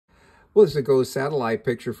Well, this is a GOES satellite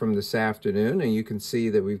picture from this afternoon, and you can see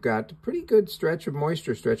that we've got a pretty good stretch of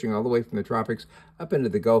moisture stretching all the way from the tropics up into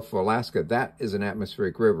the Gulf of Alaska. That is an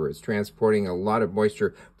atmospheric river. It's transporting a lot of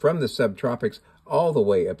moisture from the subtropics all the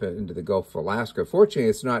way up into the Gulf of Alaska. Fortunately,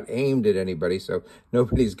 it's not aimed at anybody, so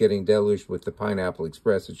nobody's getting deluged with the Pineapple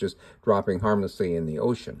Express. It's just dropping harmlessly in the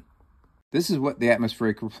ocean. This is what the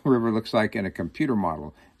atmospheric river looks like in a computer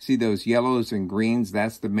model. See those yellows and greens?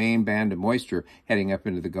 That's the main band of moisture heading up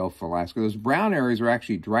into the Gulf of Alaska. Those brown areas are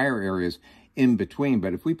actually drier areas in between.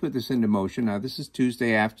 But if we put this into motion, now this is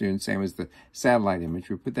Tuesday afternoon, same as the satellite image.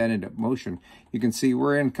 We put that into motion. You can see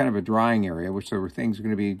we're in kind of a drying area, which so things are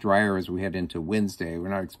going to be drier as we head into Wednesday. We're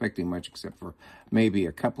not expecting much except for maybe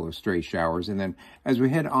a couple of stray showers. And then as we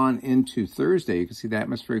head on into Thursday, you can see the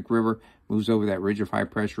atmospheric river moves over that ridge of high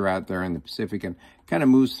pressure out there in the Pacific and kind of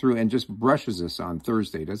moves through and just brushes us on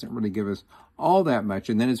Thursday. Doesn't really give us all that much.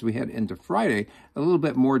 And then as we head into Friday, a little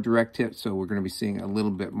bit more direct hit. So we're going to be seeing a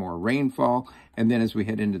little bit more rainfall. And then as we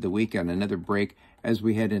head into the weekend, another break as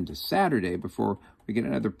we head into Saturday before we get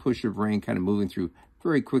another push of rain kind of moving through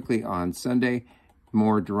very quickly on Sunday.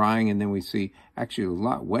 More drying, and then we see actually a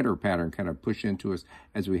lot wetter pattern kind of push into us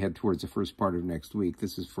as we head towards the first part of next week.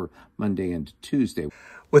 This is for Monday and Tuesday.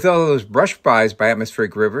 With all those brush bys by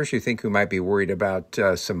atmospheric rivers, you think we might be worried about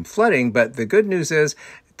some flooding, but the good news is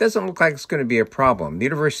it doesn't look like it's going to be a problem. The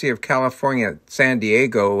University of California, San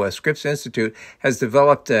Diego, Scripps Institute has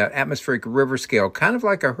developed an atmospheric river scale, kind of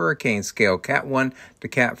like a hurricane scale, Cat 1 to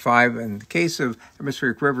Cat 5. In the case of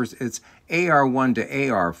atmospheric rivers, it's AR1 to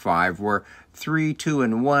AR5, where 3, 2,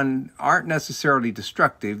 and 1 aren't necessarily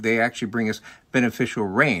destructive. They actually bring us beneficial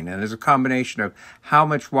rain. And there's a combination of how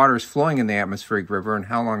much water is flowing in the atmospheric river and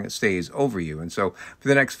how long it stays over you. And so for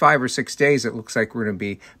the next 5 or 6 days, it looks like we're going to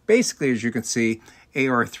be basically, as you can see,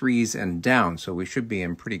 AR3s and down. So we should be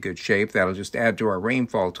in pretty good shape. That'll just add to our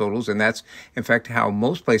rainfall totals. And that's, in fact, how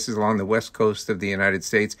most places along the west coast of the United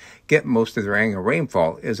States get most of their annual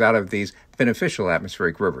rainfall is out of these beneficial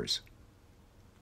atmospheric rivers.